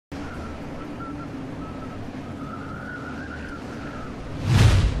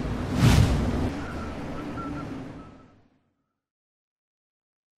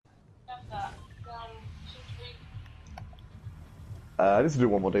I need to do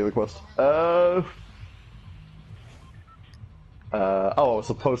one more daily quest. Oh, I was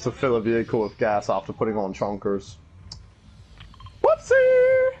supposed to fill a vehicle with gas after putting on chonkers.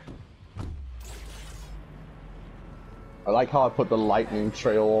 Whoopsie! I like how I put the lightning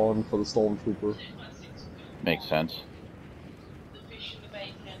trail on for the stormtrooper. Makes sense.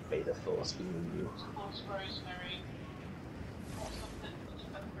 Beta force being you.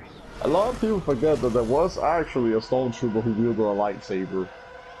 A lot of people forget that there was actually a stormtrooper who wielded a lightsaber.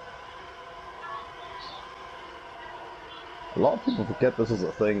 A lot of people forget this was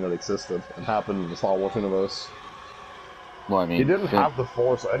a thing that existed and happened in the Star Wars universe. Well, I mean, He didn't have the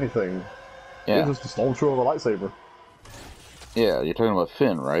Force or anything. Yeah. He was just a stormtrooper with a lightsaber. Yeah, you're talking about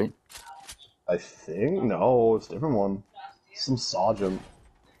Finn, right? I think? No, it's a different one. Some sergeant.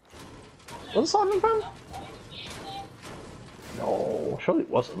 Was it Sergeant Finn? No, surely it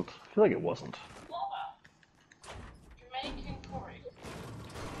wasn't. I feel like it wasn't.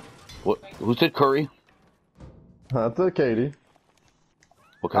 What? Who said curry? That's Katie.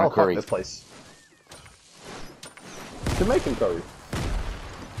 What kind of curry? Fuck this place. Jamaican curry.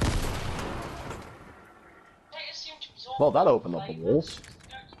 Well, that opened up the walls.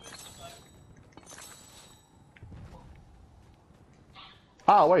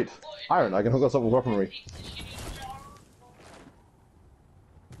 Ah, wait. Iron, I can hook us up with weaponry.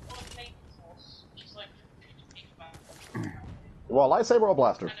 Well, lightsaber or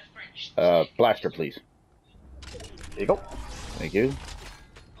blaster? Blaster, please. There you go. Thank you.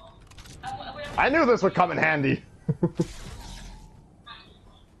 I knew this would come in handy.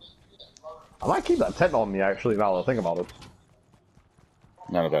 I might keep that tent on me, actually, now that I think about it.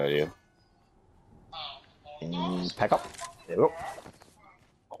 Not a bad idea. Pack up. There we go.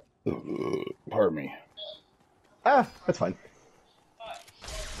 Pardon me. Ah, that's fine.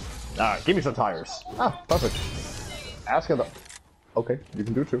 Alright, give me some tires. Ah, perfect. Ask her the... Okay, you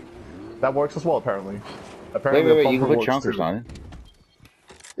can do too. That works as well, apparently. Apparently Wait, you can put chonkers on it.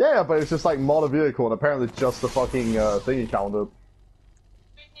 Yeah, but it's just like mod a vehicle, and apparently just the fucking thingy counted.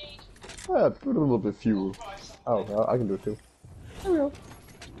 Yeah, put a little bit fuel. Oh, I can do it too. There we go.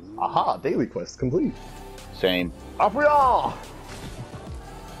 Aha, daily quest complete. Same. Up we are!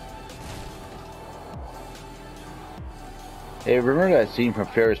 Hey, remember that scene from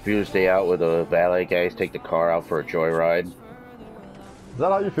Ferris Bueller's Day Out where the valet guys take the car out for a joyride? Is that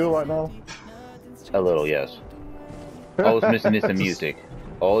how you feel right now? A little, yes. All it's missing is the music.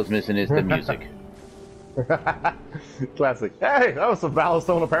 All it's missing is the music. Classic. Hey, that was some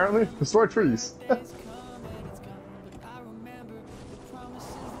Valistone apparently. Destroy trees.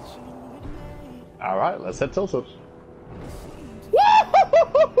 Alright, let's head tilted.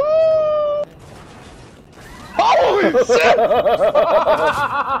 Holy shit!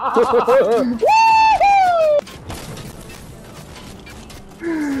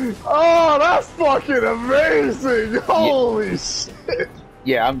 Oh, that's fucking amazing! Holy shit!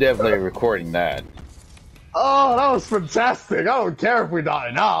 Yeah, I'm definitely recording that. Oh, that was fantastic! I don't care if we die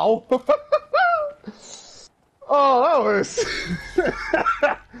now! Oh, that was...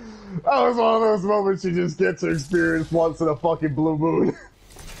 that was one of those moments you just get to experience once in a fucking blue moon.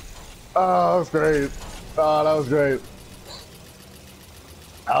 Oh, that was great. Oh, that was great.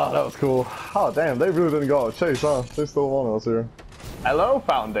 Oh, that was cool. Oh, damn, they really didn't go on a chase, huh? They still want us here. Hello,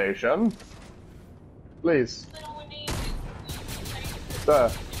 Foundation. Please.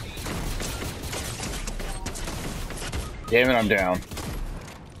 There. Damn it, I'm down.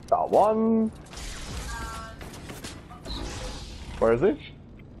 Got one. Where is he?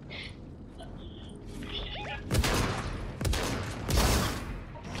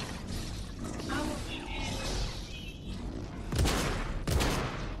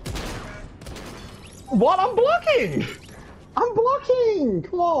 What? I'm blocking! I'm blocking!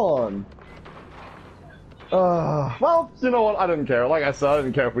 Come on! Well, you know what? I didn't care. Like I said, I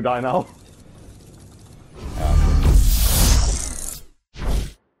didn't care if we die now.